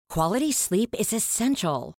Quality sleep is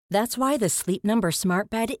essential. That's why the Sleep Number Smart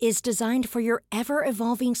Bed is designed for your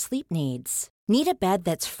ever-evolving sleep needs. Need a bed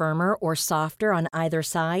that's firmer or softer on either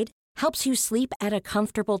side? Helps you sleep at a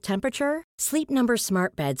comfortable temperature? Sleep Number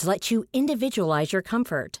Smart Beds let you individualize your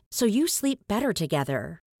comfort, so you sleep better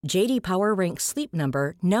together. J.D. Power ranks Sleep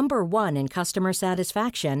Number number 1 in customer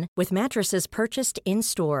satisfaction with mattresses purchased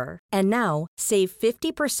in-store. And now, save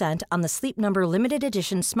 50% on the Sleep Number Limited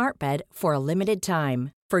Edition Smart Bed for a limited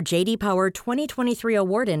time. For J.D. Power 2023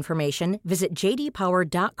 award information, visit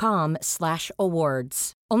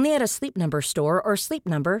jdpower.com/awards. Only at a Sleep Number store or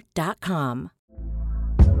sleepnumber.com.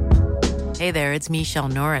 Hey there, it's Michelle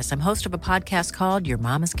Norris. I'm host of a podcast called Your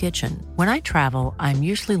Mama's Kitchen. When I travel, I'm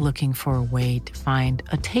usually looking for a way to find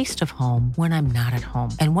a taste of home when I'm not at home.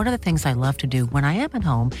 And one of the things I love to do when I am at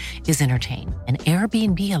home is entertain. And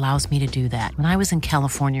Airbnb allows me to do that. When I was in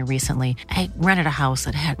California recently, I rented a house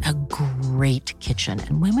that had a great kitchen.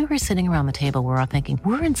 And when we were sitting around the table, we're all thinking,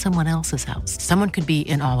 we're in someone else's house. Someone could be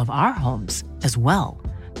in all of our homes as well.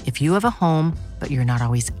 If you have a home, but you're not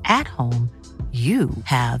always at home, you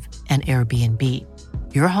have an Airbnb.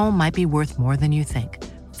 Your home might be worth more than you think.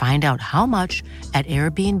 Find out how much at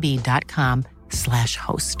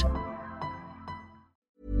airbnb.com/host.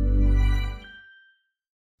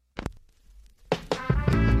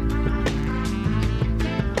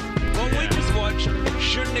 What we just watched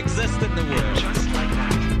shouldn't exist in the world. Just like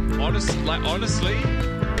that. Honestly,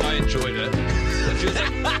 I enjoyed it. It feels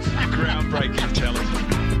like groundbreaking television.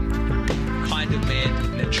 Kind of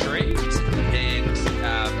man intrigued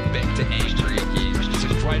and back to angry again. It's a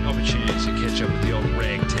great opportunity to catch up with the old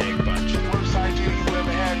ragtag bunch. Worst idea you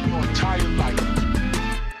ever had in your entire life.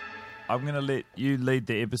 I'm going to let you lead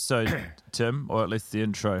the episode, Tim, or at least the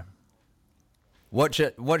intro. Watch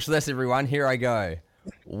it. Watch this, everyone. Here I go.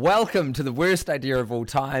 Welcome to the worst idea of all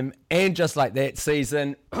time, and just like that,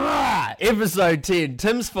 season episode 10.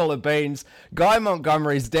 Tim's full of beans. Guy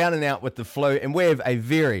Montgomery's down and out with the flu, and we have a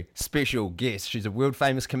very special guest. She's a world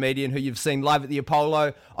famous comedian who you've seen live at the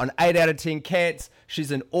Apollo on 8 out of 10 Cats.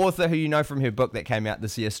 She's an author who you know from her book that came out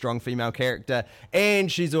this year, Strong Female Character,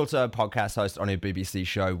 and she's also a podcast host on her BBC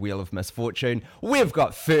show Wheel of Misfortune. We've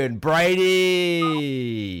got Fern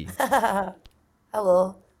Brady.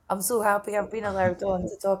 Hello. I'm so happy I've been allowed on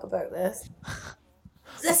to talk about this.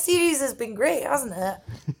 This series has been great, hasn't it?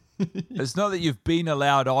 It's not that you've been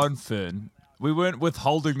allowed on, Fern. We weren't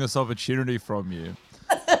withholding this opportunity from you.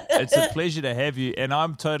 It's a pleasure to have you, and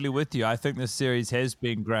I'm totally with you. I think this series has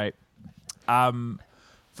been great. For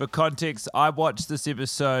context, I watched this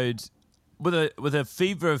episode with a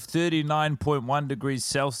fever of 39.1 degrees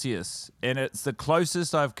Celsius, and it's the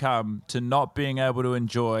closest I've come to not being able to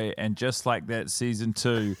enjoy, and just like that, season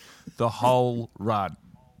 2, the whole run.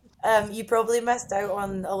 You probably missed out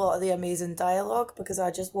on a lot of the amazing dialogue because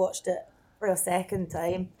I just watched it for a second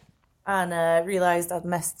time and realised I'd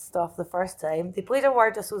missed stuff the first time. They played a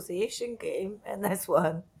word association game in this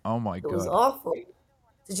one. Oh my It God. was awful.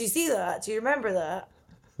 Did you see that? Do you remember that?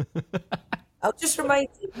 I'll just remind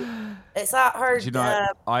you. It's at her. Do you know,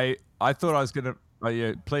 I thought I was going to... Oh,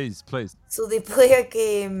 yeah, please. So they play a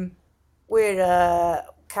game where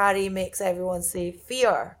Carrie makes everyone say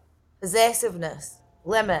fear, possessiveness,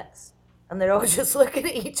 limits, and they're all just looking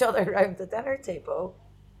at each other around the dinner table.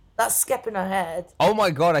 That's skipping ahead. Oh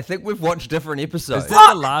my God, I think we've watched different episodes. Is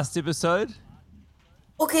that the last episode?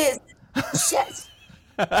 Okay, shit.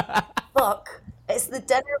 Fuck. It's the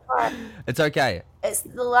dinner part. It's okay. It's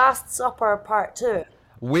the Last Supper part 2.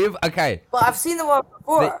 Okay. But I've seen the one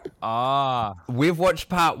before. We've watched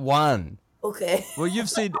part 1. Okay. Well, you've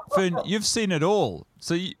seen it all.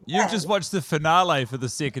 So you've just watched the finale for the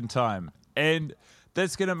second time. And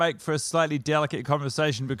that's going to make for a slightly delicate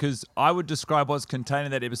conversation because I would describe what's contained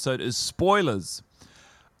in that episode as spoilers.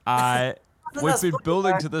 We've been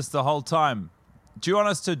building to this the whole time. Do you want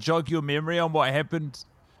us to jog your memory on what happened?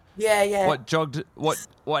 Yeah. What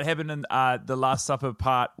happened in the Last Supper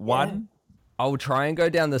part 1? Yeah. I'll try and go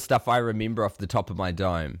down the stuff I remember off the top of my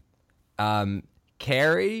dome.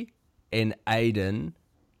 Carrie and Aiden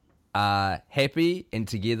are happy and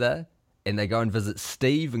together, and they go and visit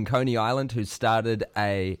Steve in Coney Island, who started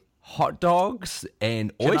a hot dogs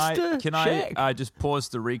and oyster Can shack. I just pause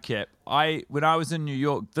to recap? When I was in New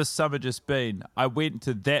York this summer just been, I went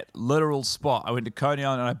to that literal spot. I went to Coney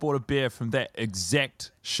Island and I bought a beer from that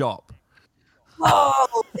exact shop.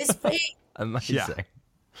 Oh, it's big. Amazing. Yeah.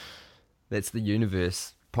 That's the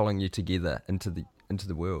universe pulling you together into the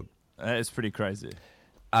world. It's pretty crazy.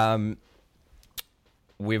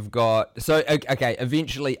 We've got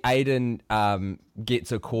eventually Aiden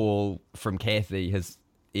gets a call from Kathy, his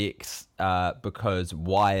ex, because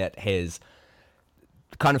Wyatt has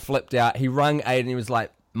kind of flipped out. He rung Aiden. He was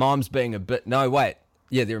like, "Mom's being a bit." No, wait.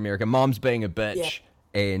 Yeah, they're American. Mom's being a bitch,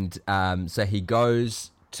 and so he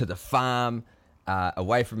goes to the farm,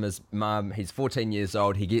 away from his mum. He's 14 years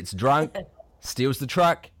old. He gets drunk, steals the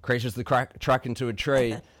truck, crashes the truck into a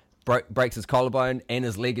tree, breaks his collarbone and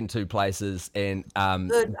his leg in two places. And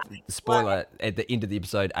spoiler: at the end of the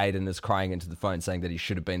episode, Aiden is crying into the phone saying that he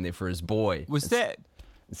should have been there for his boy. Was that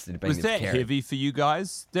heavy for you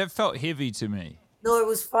guys? That felt heavy to me. No, it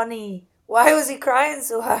was funny. Why was he crying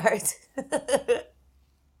so hard?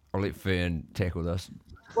 I'll let Fern tackle this.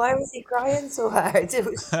 Why was he crying so hard? It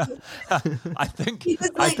was... I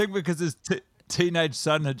think because his teenage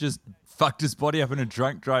son had just fucked his body up in a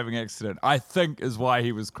drunk driving accident. I think is why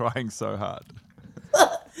he was crying so hard.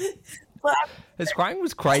 His crying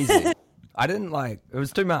was crazy. I didn't like it.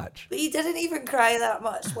 Was too much. But he didn't even cry that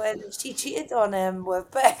much when she cheated on him with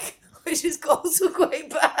Beck, which is also quite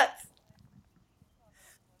bad.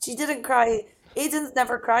 She didn't cry. Aiden's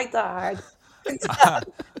never cried that hard.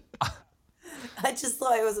 I just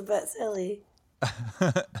thought it was a bit silly.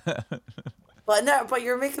 But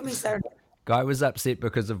you're making me sound... Guy was upset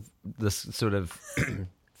because of this sort of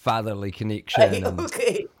fatherly connection and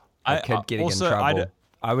okay. a kid getting in trouble.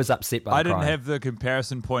 I was upset by the didn't crying. have the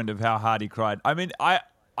comparison point of how hard he cried. I mean,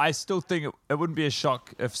 I still think it wouldn't be a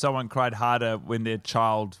shock if someone cried harder when their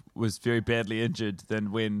child was very badly injured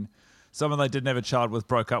than when someone they didn't have a child with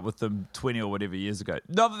broke up with them 20 or whatever years ago.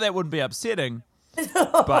 Not that wouldn't be upsetting,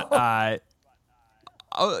 but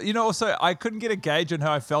also I couldn't get a gauge on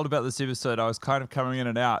how I felt about this episode. I was kind of coming in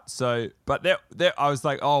and out. So, but that I was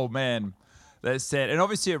like, oh man, that's sad. And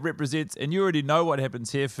obviously it represents, and you already know what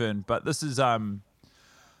happens here, Fern. But this is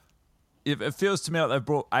it feels to me like they've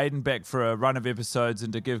brought Aiden back for a run of episodes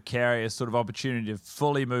and to give Carrie a sort of opportunity to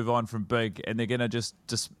fully move on from Big, and they're gonna just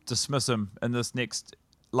dismiss him in this next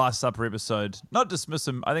Last Supper episode. Not dismiss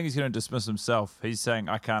him. I think he's going to dismiss himself. He's saying,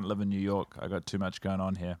 I can't live in New York. I got too much going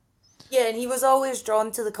on here. Yeah, and he was always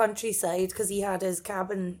drawn to the countryside because he had his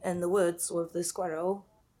cabin in the woods with the squirrel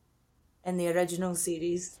in the original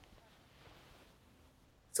series.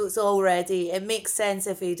 So it's already... It makes sense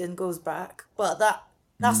if Aiden goes back. But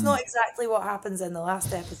that's not exactly what happens in the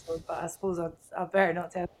last episode, but I suppose I better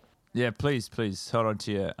not tell. Yeah, please, hold on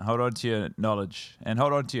to your knowledge and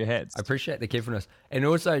hold on to your hats. I appreciate the carefulness. And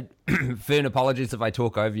also, Fern, apologies if I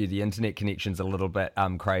talk over you. The internet connection's a little bit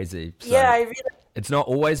crazy. So yeah, I really... It's not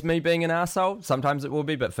always me being an arsehole. Sometimes it will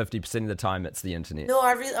be, but 50% of the time it's the internet. No,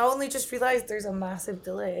 I only just realised there's a massive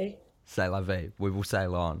delay. C'est la vie. We will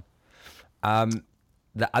sail on.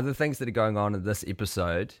 The other things that are going on in this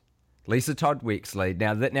episode, Lisa Todd Wexley.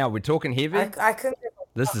 Now we're talking heavy. I couldn't...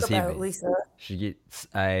 This is heavy. Lisa. She gets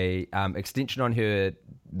a extension on her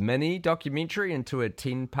mini documentary into a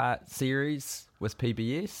 10-part series with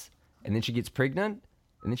PBS, and then she gets pregnant,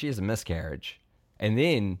 and then she has a miscarriage, and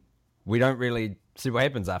then we don't really see what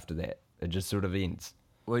happens after that. It just sort of ends.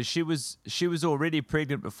 Well, she was already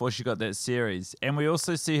pregnant before she got that series, and we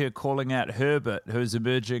also see her calling out Herbert, who's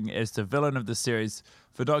emerging as the villain of the series,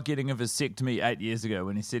 for not getting a vasectomy 8 years ago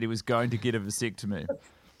when he said he was going to get a vasectomy.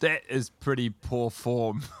 That is pretty poor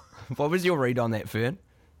form. What was your read on that, Fern?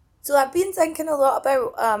 So I've been thinking a lot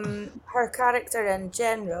about her character in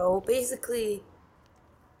general. Basically,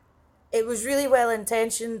 it was really well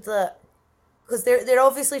intentioned that because they're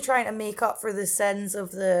obviously trying to make up for the sins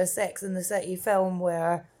of the Sex and the City film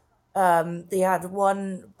where they had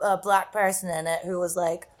one black person in it who was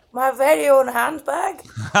like, my very own handbag.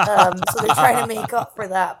 So they're trying to make up for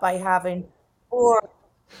that by having 4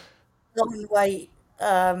 non-white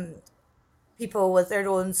people with their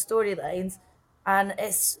own storylines, and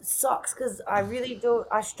it sucks because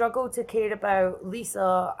I struggle to care about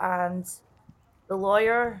Lisa and the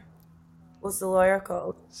lawyer. What's the lawyer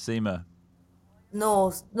called? Seema.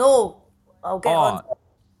 No, I'll get on.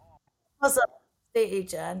 What's up, state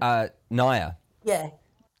agent? Naya. Yeah.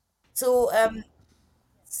 So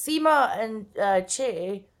Seema and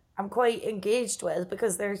Che I'm quite engaged with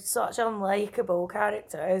because they're such unlikable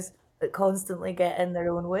characters that constantly get in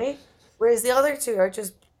their own way. Whereas the other two are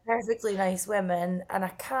just perfectly nice women, and I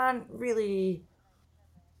can't really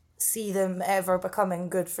see them ever becoming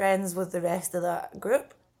good friends with the rest of that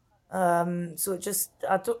group. So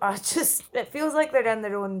it feels like they're in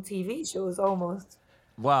their own TV shows almost.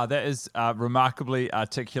 Wow, that is a remarkably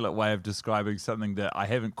articulate way of describing something that I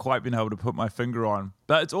haven't quite been able to put my finger on.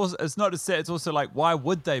 But it's not just that, it's also like, why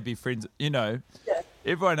would they be friends? Yeah.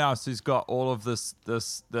 Everyone else who's got all of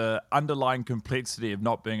the underlying complexity of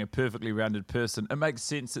not being a perfectly rounded person, it makes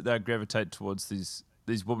sense that they gravitate towards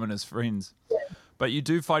these women as friends. Yeah. But you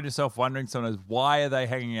do find yourself wondering sometimes, why are they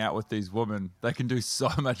hanging out with these women? They can do so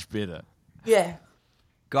much better. Yeah.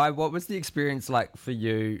 Guy, what was the experience like for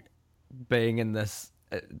you being in this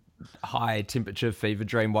high temperature fever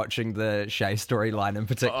dream, watching the Shay storyline in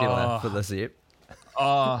particular for this ep?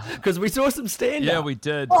 Because we saw some stand-up. Yeah, we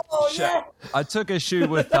did. Oh, yeah. I took issue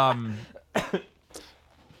with the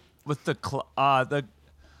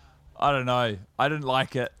I don't know. I didn't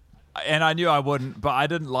like it, and I knew I wouldn't, but I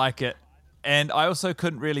didn't like it, and I also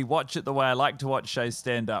couldn't really watch it the way I like to watch Shay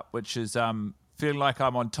stand-up, which is feeling like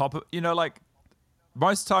I'm on top of, like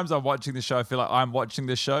most times I'm watching the show, I feel like I'm watching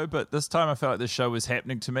the show, but this time I felt like the show was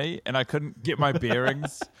happening to me, and I couldn't get my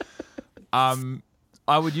bearings.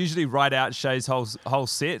 I would usually write out Shay's whole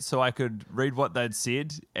set so I could read what they'd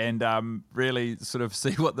said and really sort of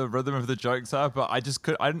see what the rhythm of the jokes are. But I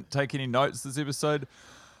didn't take any notes this episode.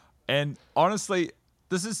 And honestly,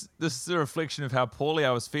 this is a reflection of how poorly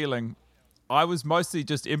I was feeling. I was mostly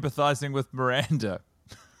just empathizing with Miranda.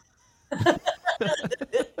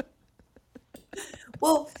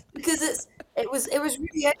 Well, because it was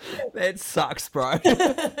really That sucks, bro.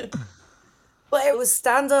 but it was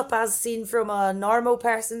stand up as seen from a normal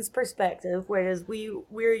person's perspective, whereas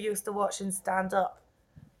we're used to watching stand up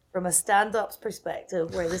from a stand up's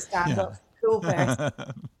perspective, where the stand up's cool person.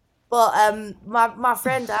 But my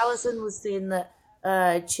friend Alison was saying that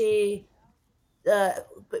Che,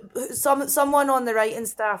 someone on the writing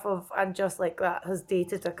staff of And Just Like That has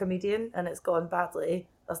dated a comedian and it's gone badly.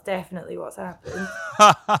 That's definitely what's happened.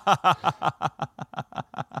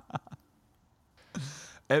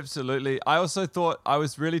 Absolutely. I also thought I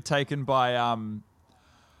was really taken by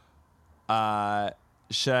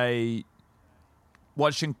Shay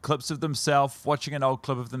watching clips of themselves, watching an old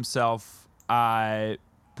clip of themselves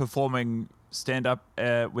performing stand-up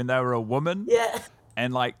when they were a woman. Yeah.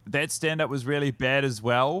 And like that stand-up was really bad as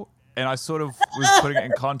well. And I sort of was putting it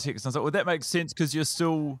in context. And I was like, well, that makes sense because you're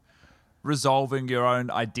still resolving your own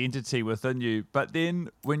identity within you. But then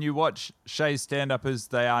when you watch Shay's stand-up as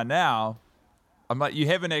they are now, I'm like, you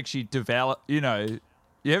haven't actually developed, you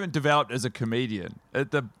haven't developed as a comedian.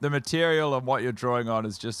 The material and what you're drawing on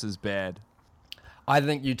is just as bad. I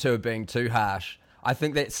think you two are being too harsh. I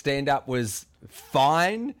think that stand-up was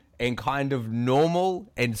fine and kind of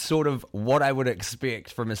normal and sort of what I would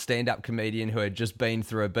expect from a stand-up comedian who had just been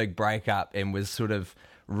through a big breakup and was sort of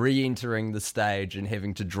re-entering the stage and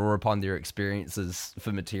having to draw upon their experiences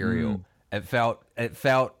for material. It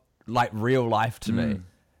felt like real life to me.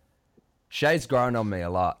 Shay's grown on me a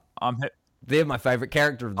lot. They're my favorite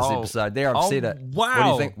character of this episode. There, I've said it.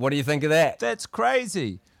 Wow. What do you think of that? That's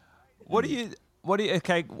crazy.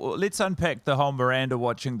 Okay, well, let's unpack the whole Miranda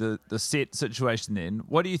watching the set situation then.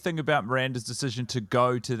 What do you think about Miranda's decision to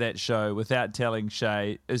go to that show without telling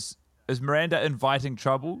Shay? Is Miranda inviting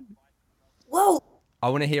trouble? Whoa. I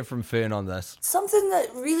want to hear from Fern on this. Something that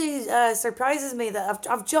really surprises me that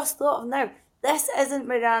I've just thought of now. This isn't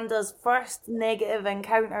Miranda's first negative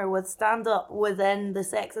encounter with stand-up within the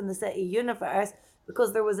Sex and the City universe,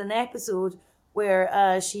 because there was an episode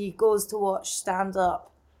where she goes to watch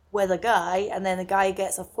stand-up with a guy, and then the guy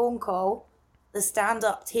gets a phone call. The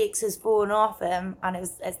stand-up takes his phone off him, and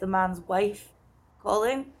it's the man's wife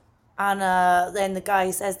calling. And then the guy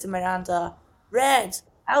says to Miranda, "Red,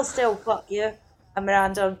 I'll still fuck you." And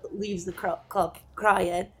Miranda leaves the club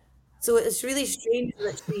crying. So it's really strange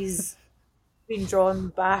that she's been drawn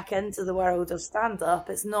back into the world of stand-up.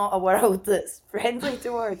 It's not a world that's friendly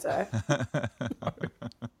towards her.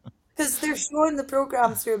 Because they're showing the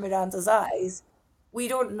programme through Miranda's eyes. We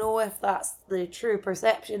don't know if that's the true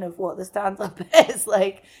perception of what the stand-up is.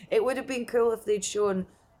 Like, it would have been cool if they'd shown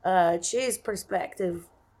Che's perspective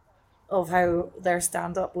of how their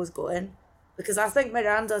stand-up was going. Because I think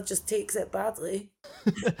Miranda just takes it badly.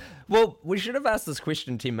 Well, we should have asked this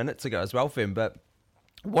question 10 minutes ago as well, Fern, but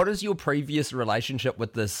what is your previous relationship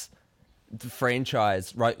with this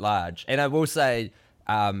franchise, writ large? And I will say,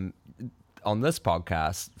 on this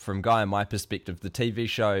podcast, from Guy and my perspective, the TV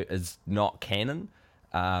show is not canon,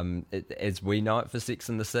 as we know it for Sex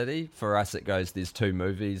and the City. For us, it goes, there's 2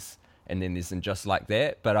 movies, and then there's And Just Like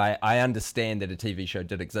That. But I understand that a TV show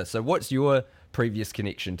did exist. So what's your previous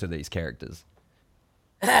connection to these characters?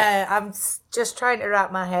 I'm just trying to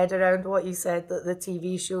wrap my head around what you said, that the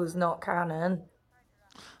TV show's not canon.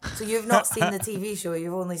 So you've not seen the TV show,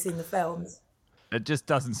 you've only seen the films. It just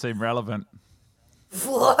doesn't seem relevant.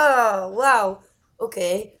 Whoa, wow.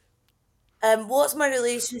 Okay. What's my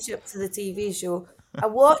relationship to the TV show? I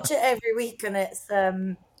watch it every week, and it's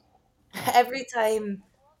every time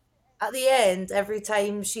at the end, every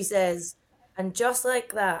time she says, "And just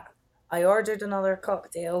like that, I ordered another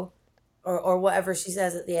cocktail," or whatever she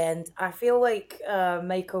says at the end, I feel like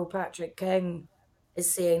Michael Patrick King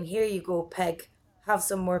is saying, "Here you go, pig. Have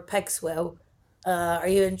some more pig swill." Are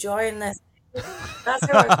you enjoying this? That's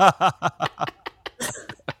how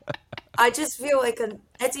I just feel like an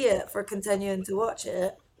idiot for continuing to watch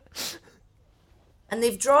it. And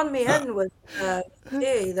they've drawn me in with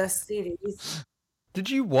this series. Did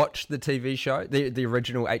you watch the TV show, the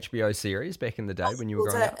original HBO series back in the day when you were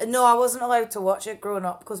growing up? No, I wasn't allowed to watch it growing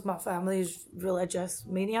up because my family's religious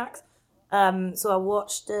maniacs. So I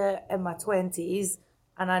watched it in my 20s,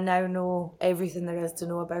 and I now know everything there is to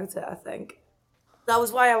know about it, I think. That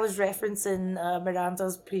was why I was referencing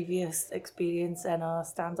Miranda's previous experience in a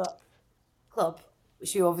stand-up club,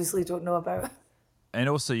 which you obviously don't know about. And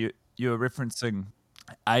also, you were referencing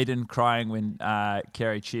Aiden crying when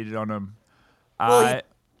Carrie cheated on him. Well,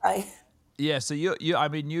 Yeah, so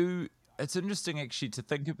it's interesting actually to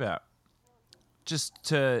think about,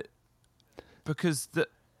 because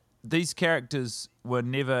these characters were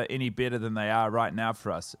never any better than they are right now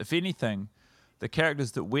for us. If anything, the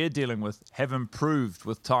characters that we're dealing with have improved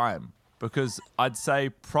with time, because I'd say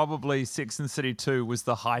probably Sex and the City 2 was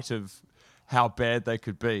the height of how bad they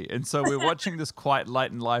could be. And so we're watching this quite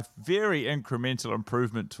late in life, very incremental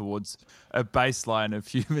improvement towards a baseline of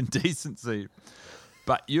human decency.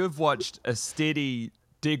 But you've watched a steady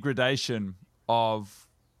degradation of,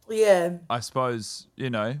 I suppose,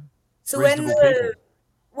 so reasonable people.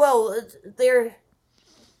 Well, the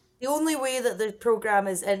only way that the program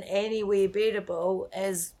is in any way bearable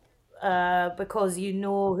is because you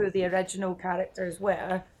know who the original characters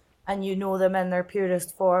were, and you know them in their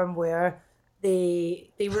purest form, where they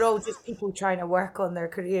were all just people trying to work on their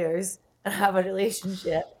careers and have a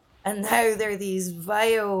relationship, and now they're these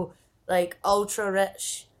vile, like, ultra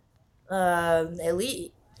rich,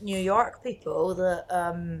 elite New York people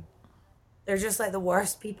that they're just like the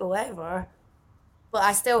worst people ever. But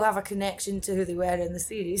I still have a connection to who they were in the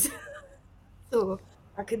series. So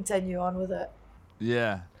I continue on with it.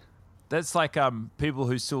 Yeah. That's like people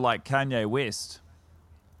who still like Kanye West.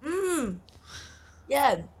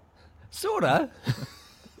 Yeah. Sorta.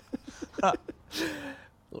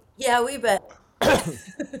 Yeah, a wee bit.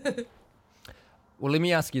 Well, let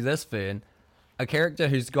me ask you this, Fern. A character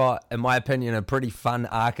who's got, in my opinion, a pretty fun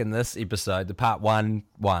arc in this episode, the part one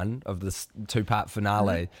of this 2-part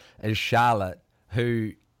finale, is Charlotte,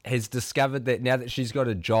 who has discovered that now that she's got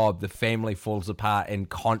a job, the family falls apart and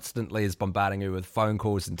constantly is bombarding her with phone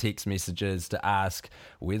calls and text messages to ask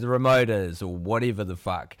where the remote is or whatever the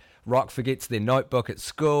fuck. Rock forgets their notebook at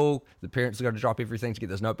school. The parents have got to drop everything to get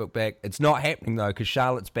this notebook back. It's not happening, though, because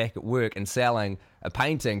Charlotte's back at work and selling a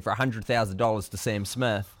painting for $100,000 to Sam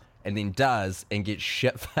Smith, and then does and gets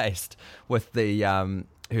shit-faced with the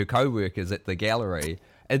her co-workers at the gallery.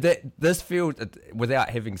 And this feels, without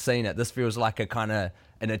having seen it, this feels like a kind of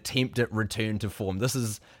an attempt at return to form. This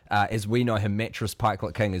is, as we know him, Mattress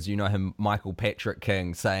Pikelet King, as you know him, Michael Patrick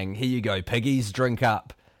King, saying, "Here you go, piggies, drink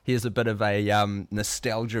up. Here's a bit of a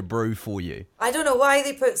nostalgia brew for you." I don't know why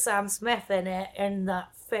they put Sam Smith in it in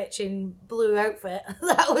that fetching blue outfit.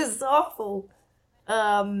 That was awful.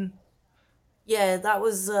 Yeah, that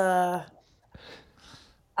was... I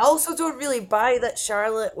also don't really buy that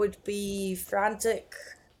Charlotte would be frantic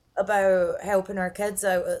about helping her kids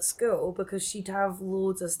out at school because she'd have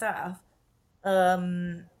loads of staff.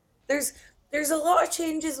 There's a lot of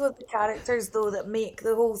changes with the characters, though, that make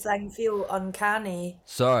the whole thing feel uncanny.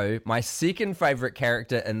 So, my second favourite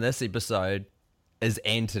character in this episode is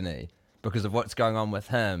Anthony, because of what's going on with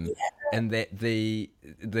him, and that the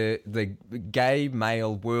gay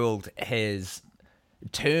male world has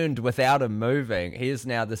turned without him moving. He is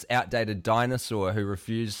now this outdated dinosaur who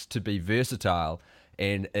refused to be versatile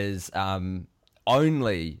and is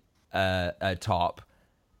only a top.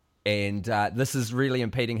 And this is really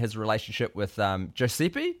impeding his relationship with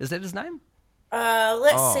Giuseppe. Is that his name?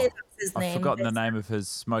 Let's say that's his name. I've forgotten the name of his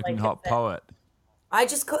smoking hot poet. I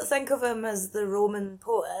just think of him as the Roman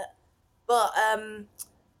poet. But I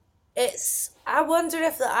wonder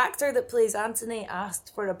if the actor that plays Anthony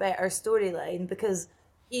asked for a better storyline, because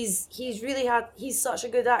he's such a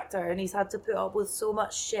good actor and he's had to put up with so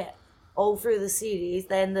much shit all through the series.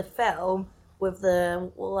 Then the film with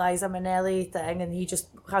the Liza Minnelli thing, and he just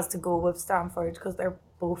has to go with Stanford because they're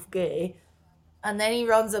both gay. And then he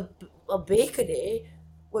runs a bakery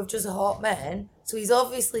with just hot men. So he's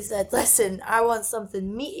obviously said, "Listen, I want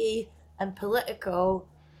something meaty and political.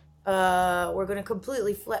 We're going to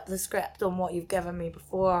completely flip the script on what you've given me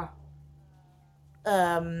before."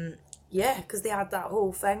 Yeah, because they had that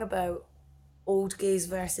whole thing about old gays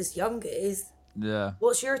versus young gays. Yeah.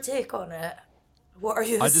 What's your take on it? What are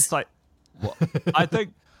you... I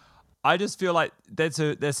just feel like that's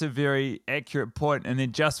a very accurate point. And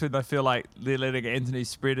then just when I feel like they're letting Anthony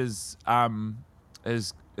spread his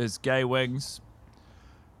gay wings,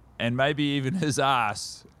 and maybe even his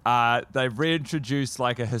ass, they've reintroduced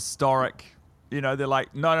like a historic, they're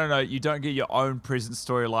like, no, you don't get your own present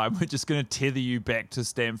storyline. We're just going to tether you back to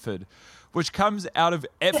Stanford, which comes out of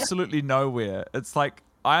absolutely nowhere. It's like,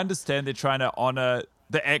 I understand they're trying to honor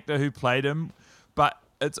the actor who played him, but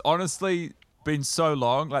it's honestly been so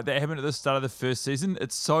long. Like, that happened at the start of the first season.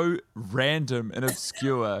 It's so random and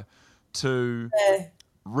obscure to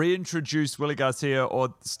reintroduce Willie Garcia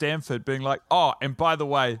or Stanford being like, oh, and by the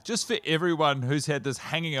way, just for everyone who's had this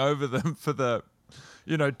hanging over them for the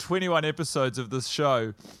 21 episodes of this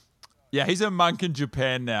show, yeah, he's a monk in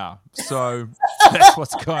Japan now. So that's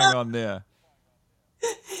what's going on there.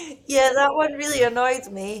 Yeah, that one really annoyed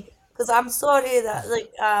me because I'm sorry that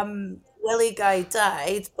Willie guy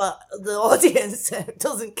died, but the audience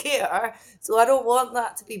doesn't care. So I don't want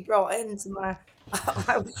that to be brought into my.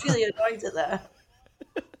 I was really annoyed at that.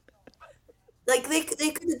 Like they could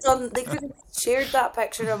have shared that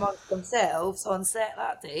picture amongst themselves on set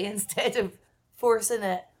that day instead of forcing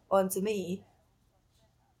it onto me.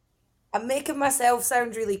 I'm making myself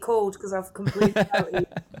sound really cold because I've complained about it.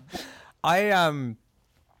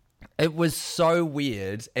 It was so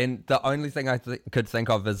weird, and the only thing I could think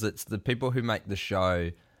of is it's the people who make the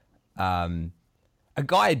show. A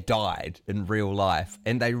guy died in real life,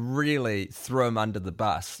 and they really threw him under the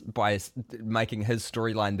bus by making his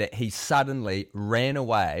storyline that he suddenly ran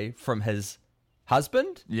away from his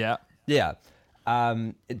husband. Yeah.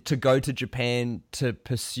 To go to Japan to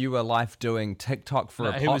pursue a life doing TikTok for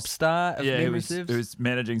a pop star. He was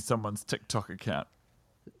managing someone's TikTok account.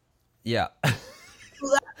 Yeah.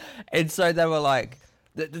 And so they were like,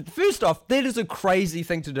 first off, that is a crazy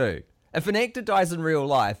thing to do. If an actor dies in real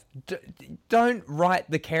life, don't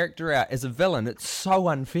write the character out as a villain. It's so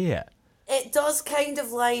unfair. It does kind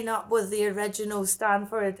of line up with the original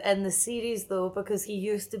Stanford in the series, though, because he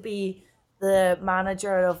used to be the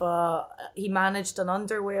manager of he managed an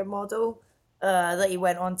underwear model that he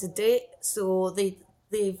went on to date. So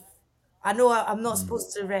I know I'm not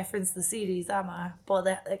supposed to reference the series, am I? But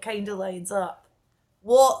it kind of lines up.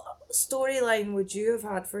 What storyline would you have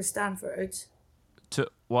had for Stanford? To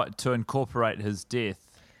incorporate his death?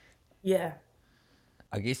 Yeah.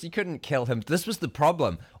 I guess you couldn't kill him. This was the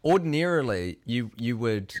problem. Ordinarily, you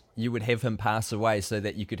would have him pass away so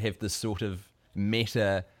that you could have this sort of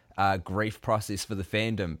meta grief process for the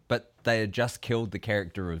fandom. But they had just killed the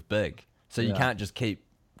character of Big, so you can't just keep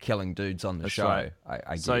killing dudes on the show. Right.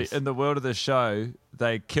 I guess. So in the world of the show,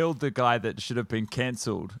 they killed the guy that should have been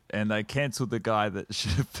cancelled, and they cancelled the guy that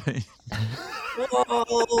should have been.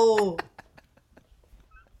 Whoa.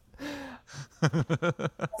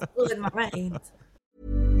 That's blowing my mind.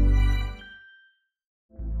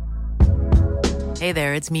 Hey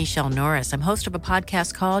there, it's Michelle Norris. I'm host of a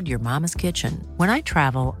podcast called Your Mama's Kitchen. When I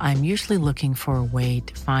travel, I'm usually looking for a way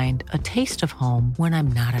to find a taste of home when I'm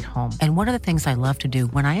not at home. And one of the things I love to do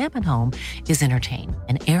when I am at home is entertain.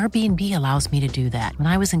 And Airbnb allows me to do that. When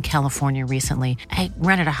I was in California recently, I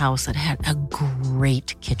rented a house that had a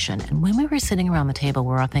great kitchen. And when we were sitting around the table,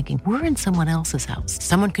 we're all thinking, we're in someone else's house.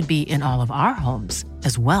 Someone could be in all of our homes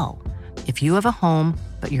as well. If you have a home,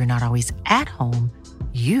 but you're not always at home,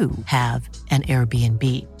 you have an Airbnb.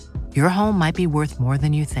 Your home might be worth more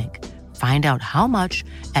than you think. Find out how much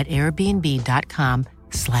at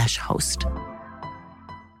airbnb.com/host.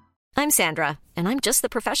 I'm Sandra, and I'm just the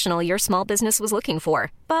professional your small business was looking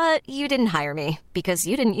for. But you didn't hire me because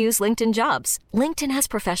you didn't use LinkedIn Jobs. LinkedIn has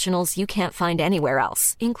professionals you can't find anywhere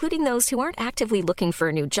else, including those who aren't actively looking for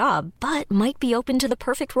a new job, but might be open to the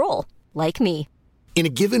perfect role, like me. In a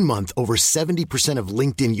given month, over 70% of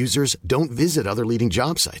LinkedIn users don't visit other leading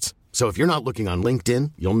job sites. So if you're not looking on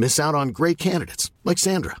LinkedIn, you'll miss out on great candidates like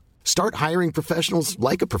Sandra. Start hiring professionals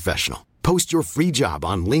like a professional. Post your free job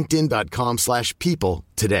on linkedin.com/people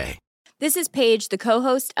today. This is Paige, the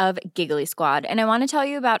co-host of Giggly Squad, and I want to tell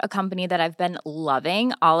you about a company that I've been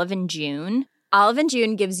loving, Olive & June. Olive &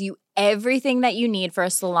 June gives you everything that you need for a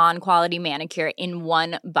salon-quality manicure in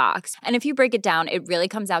one box. And if you break it down, it really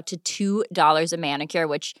comes out to $2 a manicure,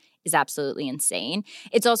 which is absolutely insane.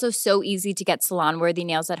 It's also so easy to get salon-worthy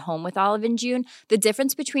nails at home with Olive & June. The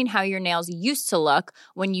difference between how your nails used to look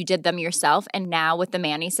when you did them yourself and now with the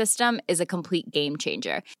Mani system is a complete game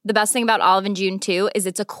changer. The best thing about Olive & June, too, is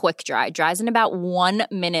it's a quick dry. Dries in about 1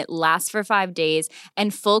 minute, lasts for 5 days,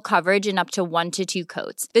 and full coverage in up to 1 to 2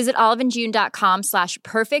 coats. Visit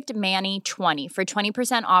oliveandjune.com/perfectmani20 for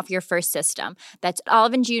 20% off your first system. That's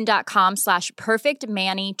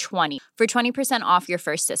oliveandjune.com/perfectmani20 for 20% off your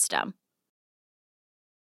first system.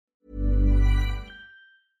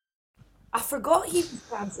 I forgot he was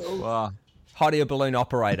cancelled. Wow. Hot air balloon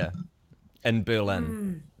operator in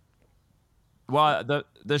Berlin. Well,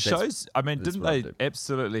 the shows, I mean, didn't what I they do.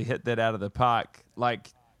 absolutely hit that out of the park?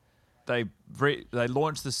 Like, they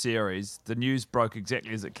launched the series, the news broke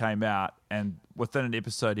exactly as it came out, and within an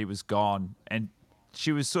episode he was gone, and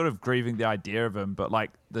she was sort of grieving the idea of him, but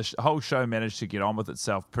like the whole show managed to get on with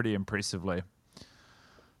itself pretty impressively.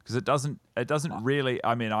 Because it doesn't really,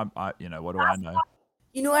 I mean, I you know, what do I know?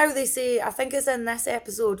 You know how they say, I think it's in this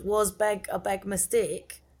episode, was a big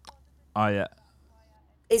mistake? Oh, yeah.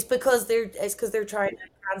 It's because they're trying to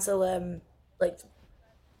cancel him, like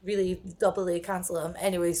really doubly cancel him.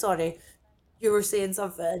 Anyway, sorry, you were saying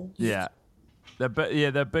something. Yeah. A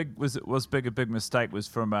big mistake was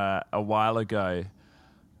from a while ago.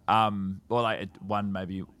 Or like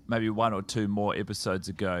maybe one or two more episodes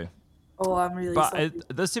ago. Oh, I'm really sorry.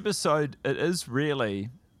 But this episode, it is really,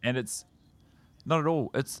 and it's not at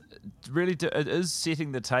all. It's really, it is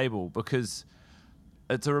setting the table because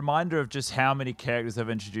it's a reminder of just how many characters they've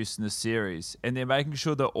introduced in this series, and they're making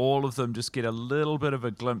sure that all of them just get a little bit of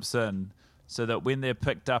a glimpse in, so that when they're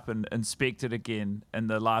picked up and inspected again in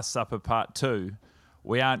the Last Supper Part 2,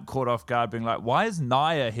 we aren't caught off guard being like, why is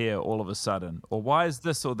Naya here all of a sudden? Or why is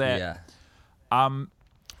this or that? Yeah.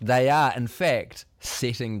 They are, in fact,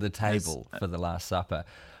 setting the table for the Last Supper.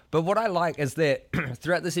 But what I like is that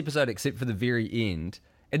throughout this episode, except for the very end,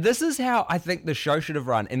 and this is how I think the show should have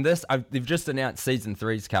run. And they've just announced season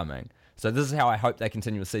 3's coming. So this is how I hope they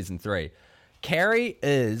continue with season 3. Carrie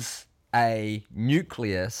is a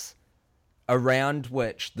nucleus around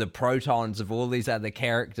which the protons of all these other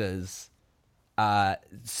characters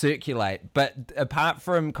circulate. But apart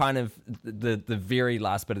from kind of the very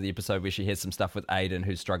last bit of the episode where she has some stuff with Aiden,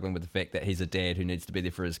 who's struggling with the fact that he's a dad who needs to be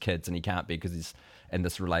there for his kids and he can't be because he's in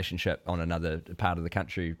this relationship on another part of the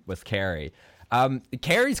country with Carrie.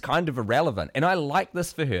 Carrie's kind of irrelevant, and I like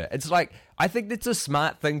this for her. It's like, I think that's a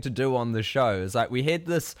smart thing to do on the show. It's like, we had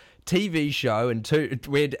this TV show,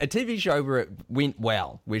 we had a TV show where it went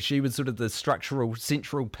well, where she was sort of the structural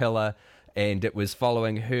central pillar, and it was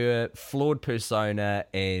following her flawed persona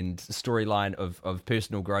and storyline of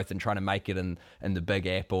personal growth and trying to make it in the Big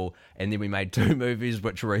Apple. And then we made 2 movies,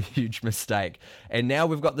 which were a huge mistake. And now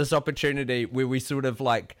we've got this opportunity where we sort of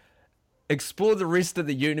like explore the rest of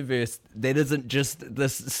the universe that isn't just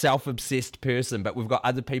this self-obsessed person, but we've got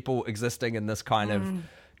other people existing in this kind of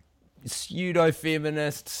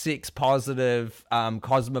pseudo-feminist, sex-positive,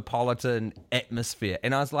 cosmopolitan atmosphere.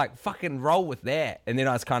 And I was like, fucking roll with that. And then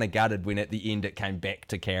I was kind of gutted when at the end it came back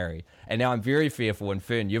to Carrie. And now I'm very fearful, and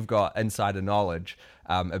Fern, you've got insider knowledge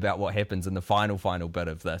about what happens in the final bit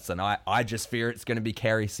of this. And I just fear it's going to be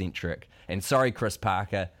Carrie-centric. And sorry, Chris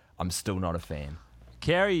Parker, I'm still not a fan.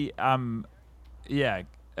 Carrie, yeah,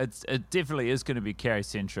 it definitely is going to be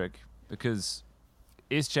Carrie-centric because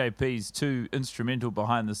SJP's too instrumental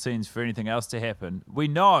behind the scenes for anything else to happen. We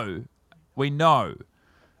know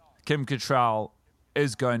Kim Cattrall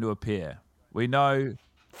is going to appear. We know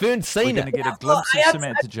Fern's seen we're going to get a glimpse of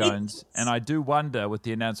Samantha Jones, and I do wonder with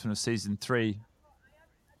the announcement of season 3.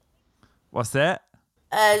 What's that?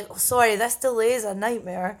 Sorry, this delay is a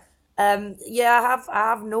nightmare. Yeah, I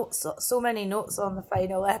have notes, so many notes on the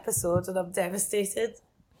final episode, and I'm devastated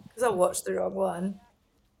because I watched the wrong one.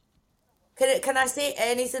 Can I say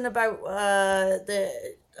anything about the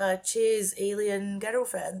Che's alien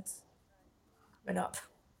girlfriend? Coming up.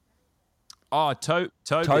 Oh,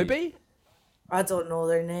 Toby? I don't know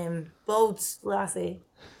their name. Bald lassie.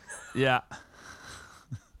 Yeah.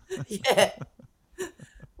 Yeah.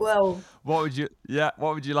 Well. What would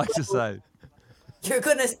you like to say?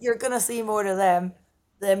 You're gonna see more of them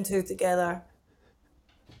two together.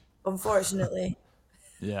 Unfortunately.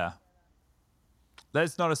 Yeah.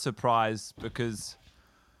 That's not a surprise because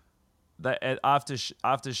after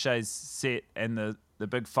Shay's set and the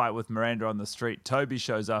big fight with Miranda on the street, Toby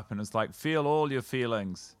shows up and is like, feel all your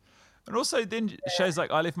feelings. And also then Shay's like,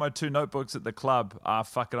 I left my 2 notebooks at the club.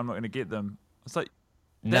 Fuck it, I'm not going to get them. It's like,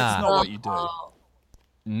 that's not what you do.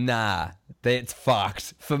 Nah, that's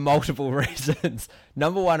fucked for multiple reasons.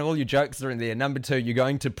 Number 1, all your jokes are in there. Number 2, you're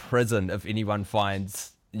going to prison if anyone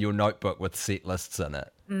finds your notebook with set lists in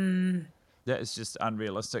it. That is just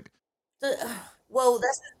unrealistic. Well,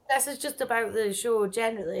 this is just about the show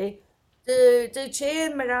generally. Do Che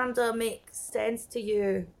and Miranda make sense to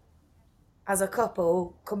you as a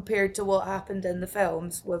couple compared to what happened in the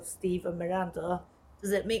films with Steve and Miranda?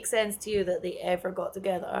 Does it make sense to you that they ever got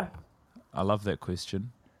together? I love that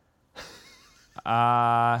question.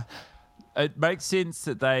 It makes sense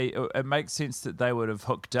that they would have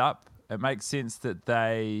hooked up. It makes sense that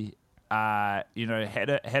they had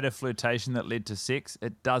a flirtation that led to sex.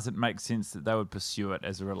 It doesn't make sense that they would pursue it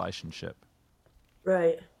as a relationship.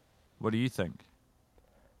 Right. What do you think?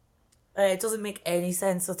 It doesn't make any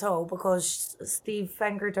sense at all because Steve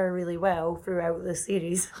fingered her really well throughout the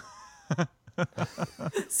series.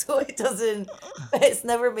 So it's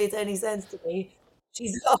never made any sense to me.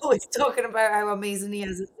 She's always talking about how amazing he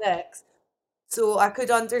is at sex. So I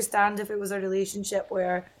could understand if it was a relationship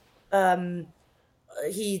where um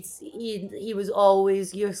he was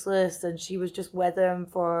always useless and she was just with him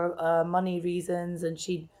for money reasons and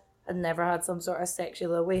she had never had some sort of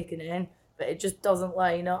sexual awakening, but it just doesn't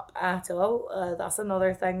line up at all. That's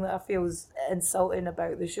another thing that I feel is insulting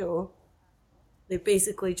about the show. They've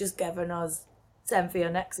basically just given us Cynthia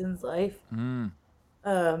Nixon's life. But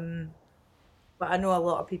I know a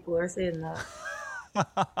lot of people are saying that.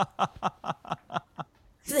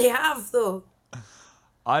 They have, though.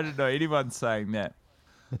 I don't know anyone saying that.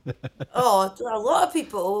 Oh, a lot of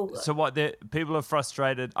people. So what? People are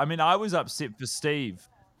frustrated. I mean, I was upset for Steve.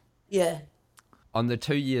 Yeah. On the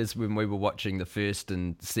 2 years when we were watching the first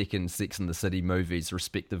and second Sex and the City movies,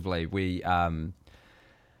 respectively, we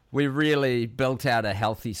really built out a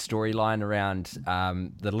healthy storyline around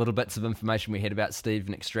the little bits of information we had about Steve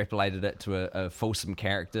and extrapolated it to a fulsome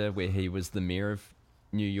character where he was the mayor of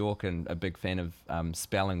New York and a big fan of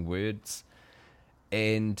spelling words.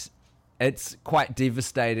 And it's quite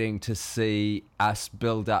devastating to see us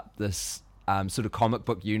build up this sort of comic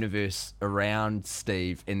book universe around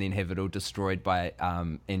Steve and then have it all destroyed by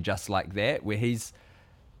And Just Like That, where he's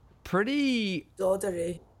pretty...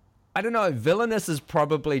 Doddery. I don't know, villainous is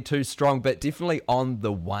probably too strong, but definitely on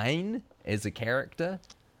the wane as a character.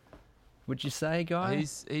 Would you say, Guy?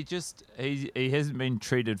 He hasn't been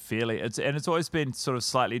treated fairly. It's always been sort of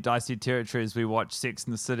slightly dicey territory as we watch Sex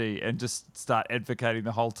and the City and just start advocating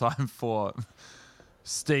the whole time for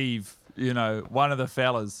Steve, one of the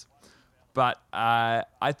fellas. But I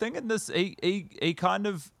think in this, he kind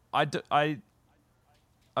of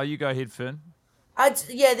you go ahead, Fern.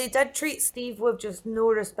 They did treat Steve with just no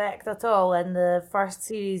respect at all in the first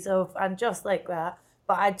series of And Just Like That.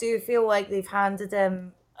 But I do feel like they've handed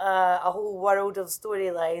him a whole world of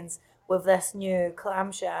storylines with this new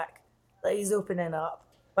clam shack that he's opening up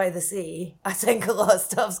by the sea. I think a lot of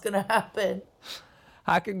stuff's going to happen.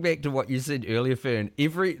 Harking back to what you said earlier, Fern,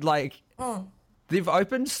 they've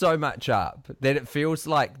opened so much up that it feels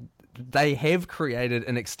like they have created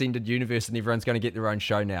an extended universe and everyone's going to get their own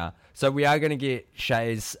show now. So we are going to get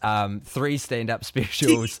Shay's 3 stand-up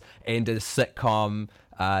specials and a sitcom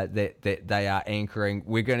that they are anchoring.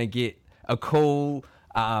 We're going to get a cool,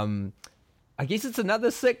 I guess it's another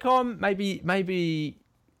sitcom, maybe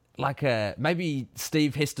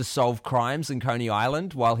Steve has to solve crimes in Coney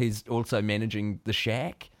Island while he's also managing the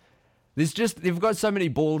shack. They've got so many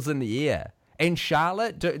balls in the air. And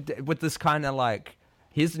Charlotte, with this kind of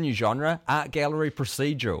here's the new genre, art gallery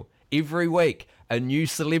procedural. Every week, a new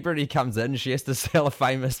celebrity comes in and she has to sell a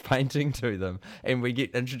famous painting to them. And we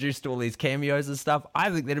get introduced to all these cameos and stuff. I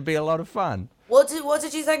think that'd be a lot of fun. What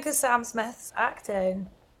did you think of Sam Smith's acting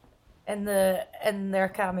in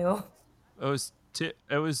their cameo? I was going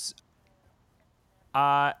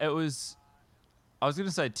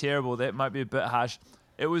to say terrible. That might be a bit harsh.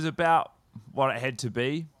 It was about what it had to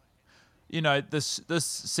be. This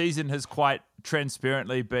season has quite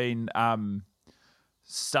transparently been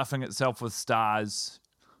stuffing itself with stars,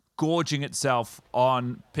 gorging itself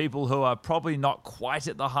on people who are probably not quite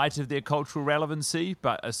at the height of their cultural relevancy,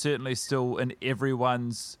 but are certainly still in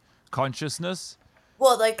everyone's consciousness.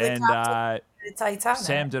 Well, like the captain of the Titanic.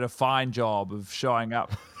 Sam did a fine job of showing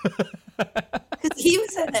up. He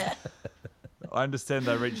was in it. I understand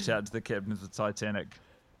they reached out to the captain of the Titanic.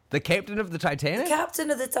 The captain of the Titanic? The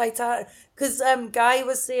captain of the Titanic. Because Guy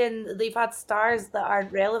was saying they've had stars that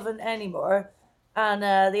aren't relevant anymore. And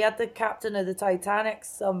they had the captain of the Titanic,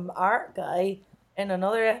 some art guy, in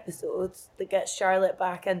another episode to get Charlotte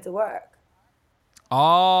back into work.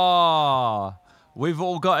 Oh, we've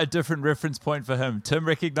all got a different reference point for him. Tim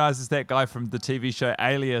recognises that guy from the TV show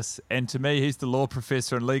Alias. And to me, he's the law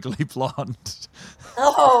professor in Legally Blonde.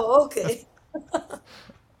 Oh, okay.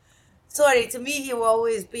 Sorry, to me he will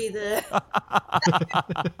always be the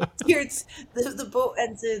steered the boat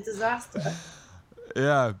into disaster.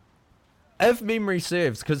 Yeah. If memory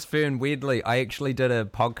serves, because Fern, weirdly, I actually did a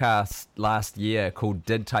podcast last year called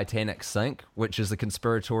Did Titanic Sink, which is a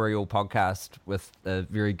conspiratorial podcast with a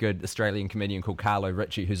very good Australian comedian called Carlo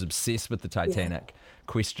Ritchie, who's obsessed with the Titanic,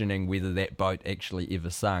 questioning whether that boat actually ever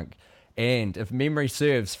sunk. And if memory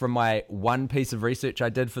serves, from my one piece of research I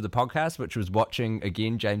did for the podcast, which was watching,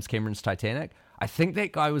 again, James Cameron's Titanic, I think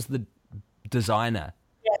that guy was the designer.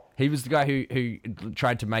 Yeah. He was the guy who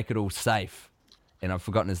tried to make it all safe. And I've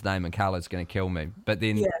forgotten his name, and Carlo's going to kill me. But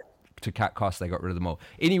then to cut costs, they got rid of them all.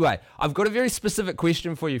 Anyway, I've got a very specific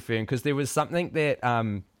question for you, Fern, because there was something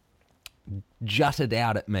that jutted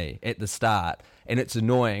out at me at the start, and it's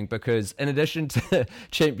annoying because in addition to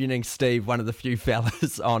championing Steve, one of the few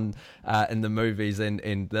fellas on in the movies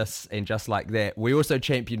and this and Just Like That, we also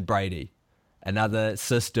championed Brady, another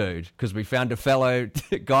cis dude, because we found a fellow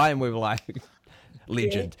guy and we were like,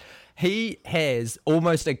 legend. He has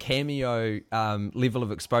almost a cameo level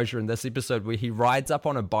of exposure in this episode where he rides up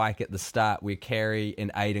on a bike at the start where Carrie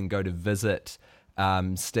and Aiden go to visit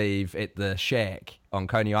Steve at the shack on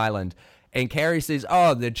Coney Island. And Carrie says,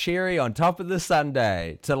 oh, the cherry on top of the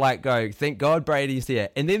sundae, to like go, thank God Brady's here.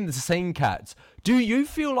 And then the scene cuts. Do you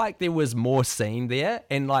feel like there was more scene there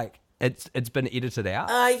and like it's been edited out?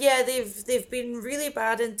 Yeah, they've been really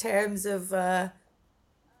bad in terms of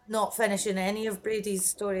not finishing any of Brady's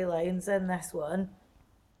storylines in this one.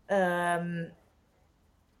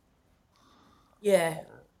 Yeah.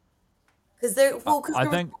 Because I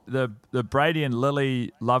think the Brady and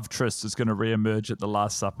Lily love tryst is going to reemerge at the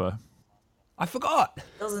Last Supper. I forgot.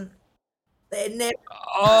 Doesn't. They never.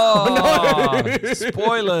 Oh, no.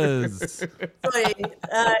 Spoilers. Sorry.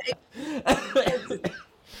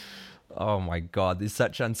 Oh my God, there's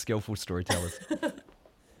such unskillful storytellers.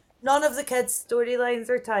 None of the kids' storylines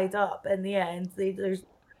are tied up in the end. There's.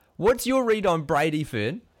 What's your read on Brady,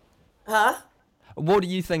 Fern? Huh? What do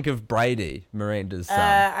you think of Brady, Miranda's son?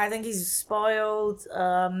 I think he's spoiled.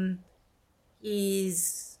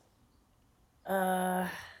 He's.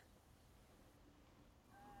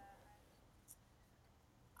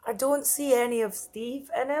 I don't see any of Steve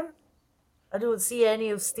in him. I don't see any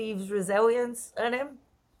of Steve's resilience in him.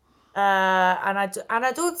 And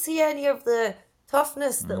I don't see any of the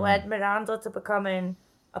toughness that led Miranda to becoming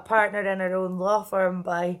a partner in her own law firm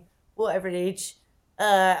by whatever age.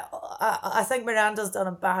 I think Miranda's done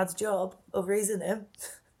a bad job of raising him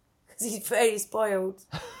because he's very spoiled.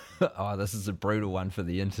 Oh, this is a brutal one for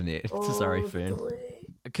the internet. Sorry, Fern.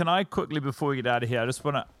 Can I quickly, before we get out of here, I just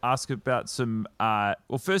want to ask about some...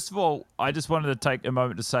 well, first of all, I just wanted to take a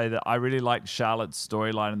moment to say that I really liked Charlotte's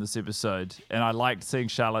storyline in this episode. And I liked seeing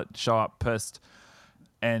Charlotte show up pissed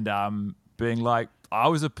and being like, I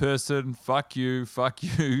was a person, fuck you,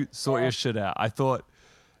 sort your shit out. I thought,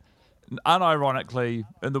 unironically,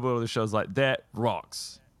 in the world of the show, I was like, that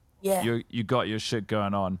rocks. Yeah. You got your shit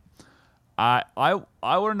going on. I want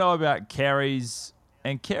to know about Carrie's...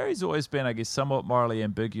 And Carrie's always been, I guess, somewhat morally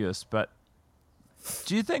ambiguous, but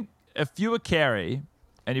do you think if you were Carrie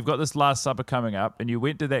and you've got this Last Supper coming up and you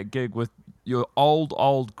went to that gig with your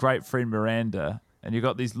old great friend Miranda and you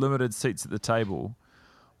got these limited seats at the table,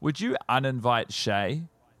 would you uninvite Shay?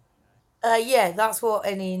 Yeah, that's what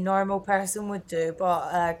any normal person would do,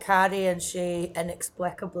 but Carrie and Shay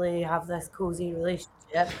inexplicably have this cozy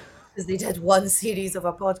relationship because they did one series of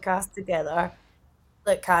a podcast together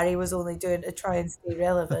that Carrie was only doing to try and stay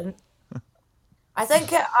relevant. I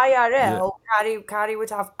think at IRL, Carrie would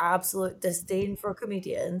have absolute disdain for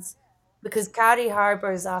comedians because Carrie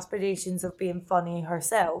harbours aspirations of being funny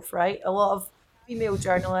herself, right? A lot of female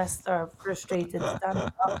journalists are frustrated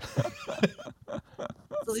standing up.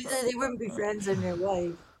 So they wouldn't be friends in real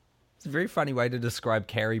life. It's a very funny way to describe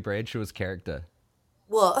Carrie Bradshaw's character.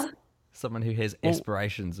 What? Someone who has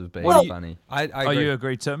aspirations of being funny. I agree. Oh, you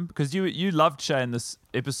agree, Tim? Because you loved Shay in this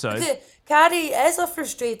episode. Carrie is a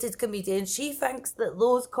frustrated comedian. She thinks that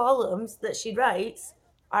those columns that she writes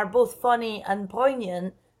are both funny and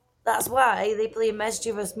poignant. That's why they play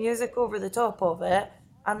mischievous music over the top of it.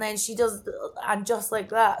 And then she does, and just like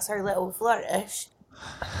that's her little flourish.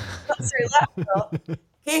 That's her laptop.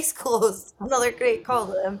 Case closed. Another great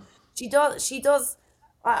column. She does.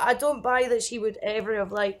 I don't buy that she would ever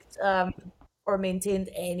have liked or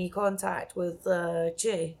maintained any contact with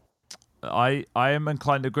Jay. I am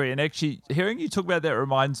inclined to agree. And actually, hearing you talk about that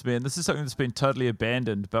reminds me, and this is something that's been totally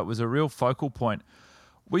abandoned, but was a real focal point.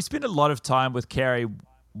 We spent a lot of time with Carrie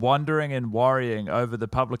wondering and worrying over the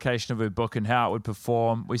publication of her book and how it would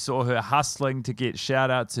perform. We saw her hustling to get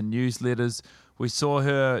shout-outs and newsletters. We saw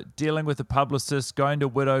her dealing with a publicist, going to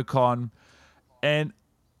WidowCon. And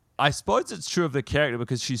I suppose it's true of the character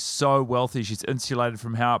because she's so wealthy, she's insulated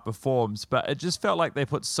from how it performs, but it just felt like they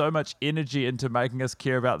put so much energy into making us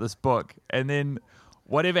care about this book. And then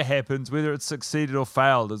whatever happens, whether it's succeeded or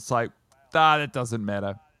failed, it's like, that doesn't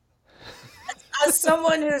matter. As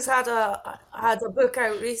someone who's had a book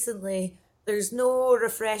out recently, there's no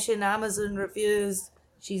refreshing Amazon reviews.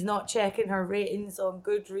 She's not checking her ratings on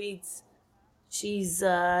Goodreads. She's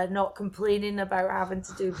not complaining about having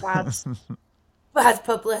to do bad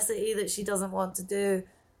publicity that she doesn't want to do.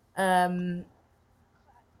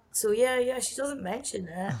 So yeah, she doesn't mention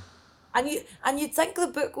it. And you'd think the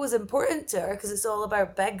book was important to her because it's all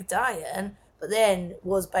about Big dying, but then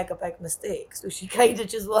was Big a big mistake? So she kind of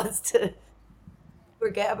just wants to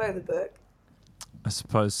forget about the book. I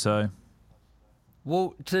suppose so.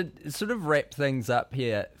 Well, to sort of wrap things up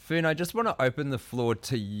here, Fern, I just want to open the floor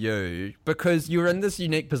to you because you're in this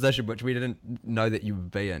unique position, which we didn't know that you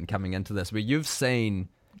would be in coming into this, where you've seen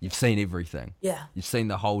everything. Yeah. You've seen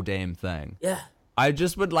the whole damn thing. Yeah. I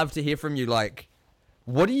just would love to hear from you, like,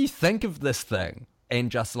 what do you think of this thing?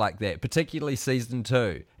 And Just Like That, particularly season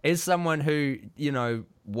 2, as someone who, you know,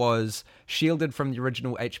 was shielded from the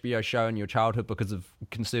original HBO show in your childhood because of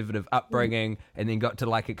conservative upbringing, and then got to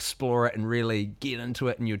like explore it and really get into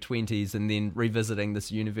it in your 20s, and then revisiting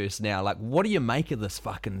this universe now. Like, what do you make of this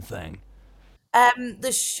fucking thing?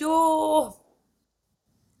 The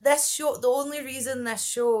only reason this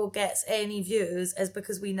show gets any views is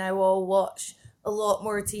because we now all watch a lot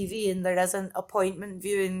more TV, and there isn't appointment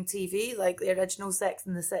viewing TV. Like the original Sex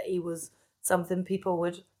and the City was something people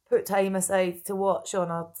would put time aside to watch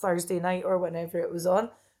on a Thursday night or whenever it was on.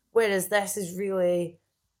 Whereas this is really,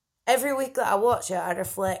 every week that I watch it, I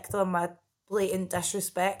reflect on my blatant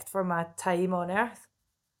disrespect for my time on Earth.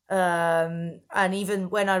 And even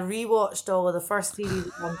when I rewatched all of the first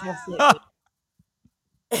series on Just Like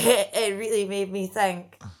That, it really made me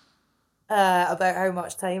think about how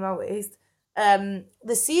much time I waste.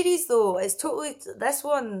 The series though is totally, this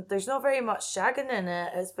one, there's not very much shagging in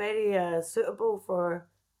it. It's very suitable for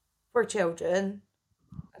children,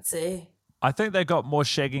 I'd say. I think they got more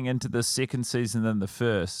shagging into the second season than the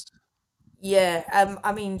first. Yeah,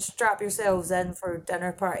 I mean, strap yourselves in for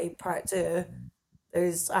Dinner Party Part 2.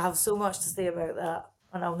 I have so much to say about that,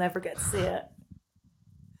 and I'll never get to see it.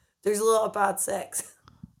 There's a lot of bad sex.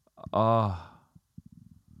 Oh,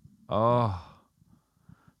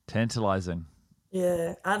 tantalizing.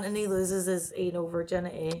 Yeah, Anthony loses his anal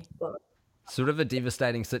virginity, but Sort of a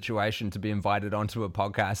devastating situation to be invited onto a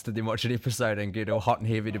podcast and then watch an episode and get all hot and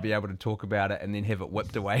heavy to be able to talk about it and then have it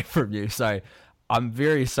whipped away from you. So I'm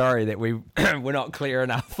very sorry that we were not clear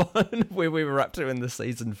enough on where we were up to in the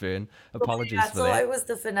season, Fern. Apologies I for thought that. it was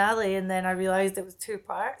the finale, and then I realised it was 2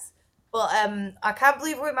 parts. But I can't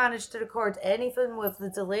believe we managed to record anything with the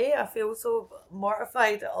delay. I feel so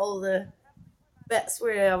mortified at all the bits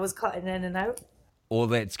where I was cutting in and out. All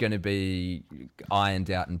that's going to be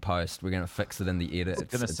ironed out in post. We're going to fix it in the edit.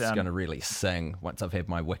 It's going to really sing once I've had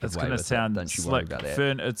my wicked way with it. Don't you worry about that.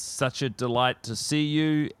 Fern, it's such a delight to see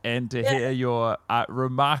you and to hear your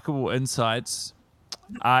remarkable insights.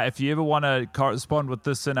 If you ever want to correspond with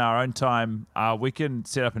this in our own time, we can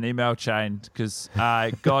set up an email chain because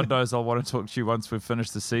God knows I'll want to talk to you once we've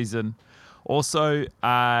finished the season. Also,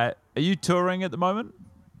 are you touring at the moment?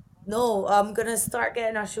 No, I'm going to start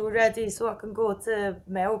getting a show ready so I can go to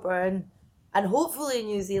Melbourne and hopefully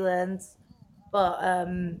New Zealand. But,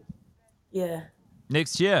 yeah.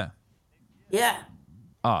 Next year? Yeah.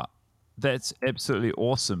 That's absolutely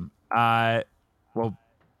awesome. Well,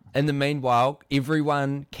 in the meanwhile,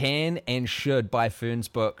 everyone can and should buy Fern's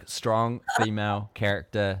book, Strong Female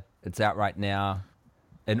Character. It's out right now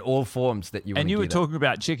in all forms that you want to get. And you were talking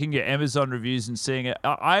about checking your Amazon reviews and seeing it.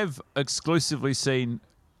 I've exclusively seen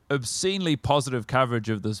obscenely positive coverage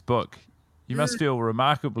of this book. You must feel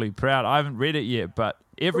remarkably proud. I haven't read it yet, but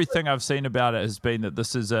everything I've seen about it has been that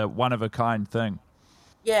this is a one-of-a-kind thing.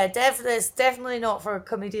 Yeah, definitely. It's definitely not for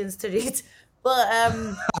comedians to read. But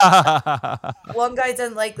one guy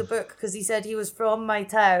didn't like the book because he said he was from my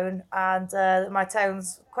town, and my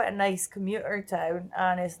town's quite a nice commuter town,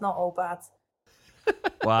 and it's not all bad.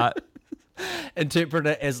 What? Interpret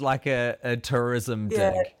it as like a tourism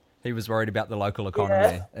dig. He was worried about the local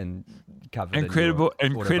economy and covered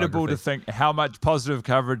incredible to think how much positive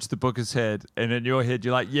coverage the book has had, and in your head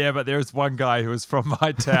you're like, yeah, but there's one guy who was from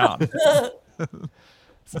my town.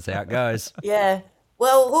 That's how it goes. Yeah.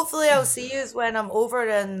 Well, hopefully I'll see you when I'm over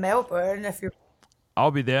in Melbourne.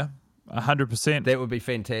 I'll be there, 100%. That would be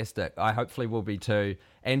fantastic. I hopefully will be too.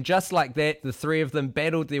 And just like that, the three of them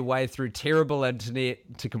battled their way through terrible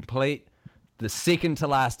internet to complete the second to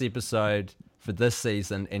last episode for this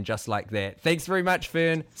season, and just like that. Thanks very much,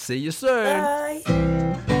 Fern. See you soon. Bye.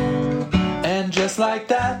 And just like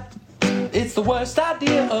that, it's the worst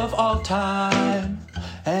idea of all time.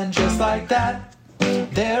 And just like that,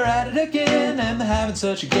 they're at it again, and they're having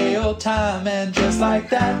such a gay old time. And just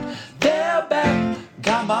like that, they're back.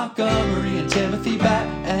 Got Montgomery and Timothy back.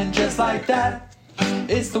 And just like that,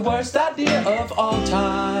 it's the worst idea of all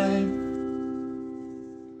time.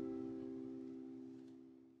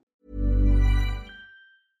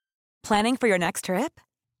 Planning for your next trip?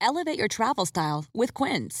 Elevate your travel style with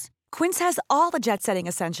Quince. Quince has all the jet-setting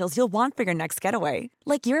essentials you'll want for your next getaway,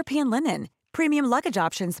 like European linen, premium luggage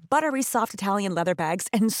options, buttery soft Italian leather bags,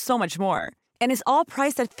 and so much more. And is all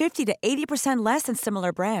priced at 50 to 80% less than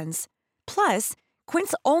similar brands. Plus,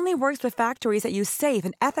 Quince only works with factories that use safe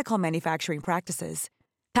and ethical manufacturing practices.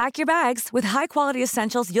 Pack your bags with high-quality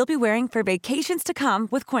essentials you'll be wearing for vacations to come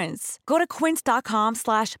with Quince. Go to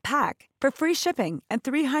quince.com/pack for free shipping and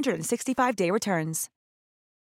 365-day returns.